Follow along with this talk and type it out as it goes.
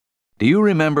Do you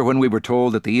remember when we were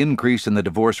told that the increase in the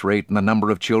divorce rate and the number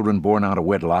of children born out of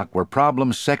wedlock were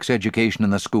problems sex education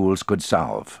in the schools could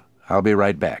solve? I'll be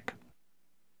right back.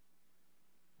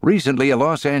 Recently, a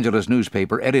Los Angeles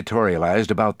newspaper editorialized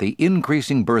about the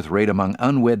increasing birth rate among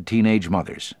unwed teenage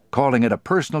mothers, calling it a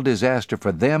personal disaster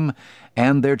for them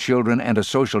and their children and a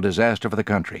social disaster for the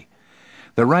country.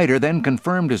 The writer then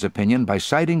confirmed his opinion by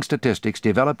citing statistics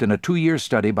developed in a 2-year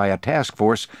study by a task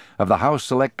force of the House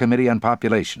Select Committee on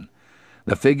Population.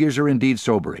 The figures are indeed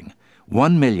sobering.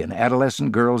 1 million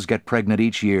adolescent girls get pregnant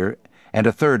each year, and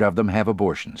a third of them have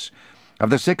abortions.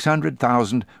 Of the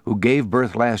 600,000 who gave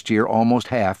birth last year, almost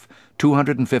half,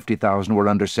 250,000, were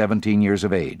under 17 years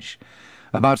of age.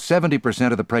 About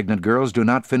 70% of the pregnant girls do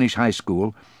not finish high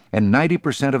school, and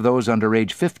 90% of those under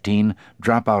age 15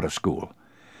 drop out of school.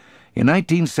 In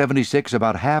 1976,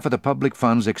 about half of the public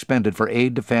funds expended for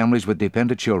aid to families with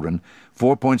dependent children,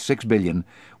 $4.6 billion,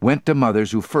 went to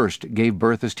mothers who first gave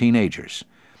birth as teenagers.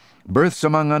 Births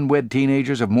among unwed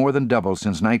teenagers have more than doubled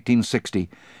since 1960,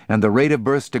 and the rate of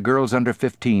births to girls under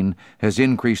 15 has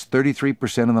increased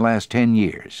 33% in the last 10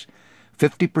 years.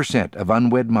 50% of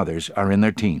unwed mothers are in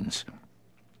their teens.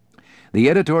 The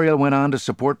editorial went on to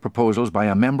support proposals by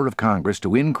a member of Congress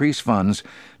to increase funds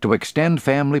to extend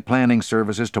family planning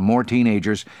services to more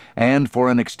teenagers and for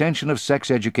an extension of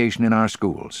sex education in our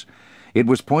schools. It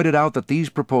was pointed out that these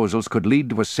proposals could lead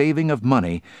to a saving of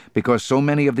money because so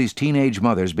many of these teenage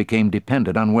mothers became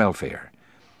dependent on welfare.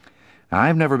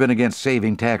 I've never been against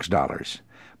saving tax dollars,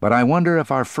 but I wonder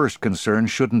if our first concern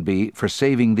shouldn't be for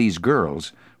saving these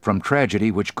girls from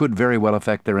tragedy which could very well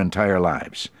affect their entire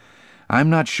lives. I'm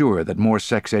not sure that more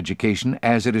sex education,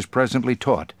 as it is presently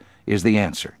taught, is the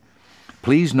answer.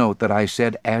 Please note that I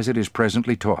said as it is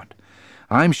presently taught.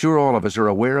 I'm sure all of us are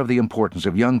aware of the importance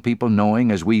of young people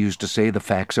knowing, as we used to say, the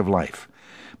facts of life.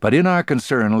 But in our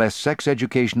concern lest sex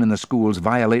education in the schools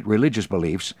violate religious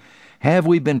beliefs, have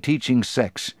we been teaching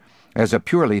sex as a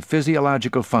purely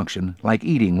physiological function, like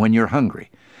eating when you're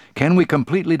hungry? Can we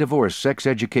completely divorce sex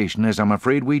education, as I'm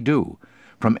afraid we do,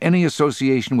 from any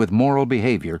association with moral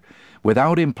behavior,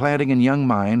 without implanting in young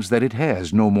minds that it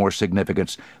has no more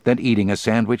significance than eating a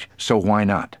sandwich, so why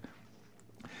not?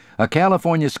 A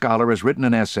California scholar has written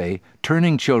an essay,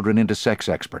 Turning Children into Sex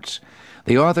Experts.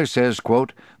 The author says,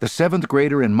 quote, "The 7th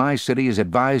grader in my city is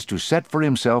advised to set for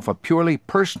himself a purely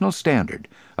personal standard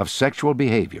of sexual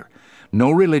behavior. No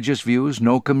religious views,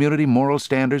 no community moral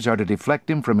standards are to deflect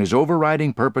him from his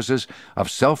overriding purposes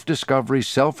of self-discovery,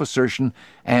 self-assertion,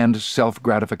 and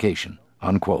self-gratification,"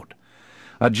 unquote.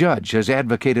 A judge has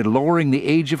advocated lowering the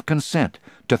age of consent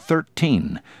to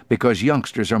 13 because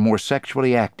youngsters are more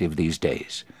sexually active these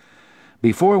days.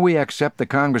 Before we accept the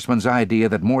congressman's idea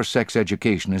that more sex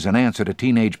education is an answer to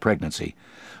teenage pregnancy,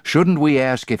 shouldn't we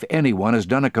ask if anyone has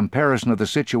done a comparison of the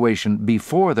situation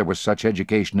before there was such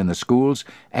education in the schools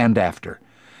and after?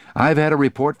 I've had a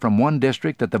report from one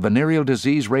district that the venereal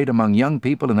disease rate among young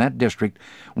people in that district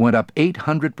went up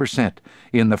 800%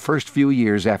 in the first few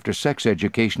years after sex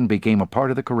education became a part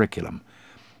of the curriculum.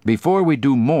 Before we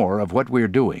do more of what we're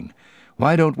doing,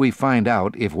 why don't we find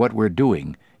out if what we're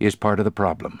doing is part of the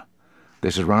problem?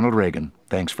 This is Ronald Reagan.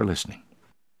 Thanks for listening.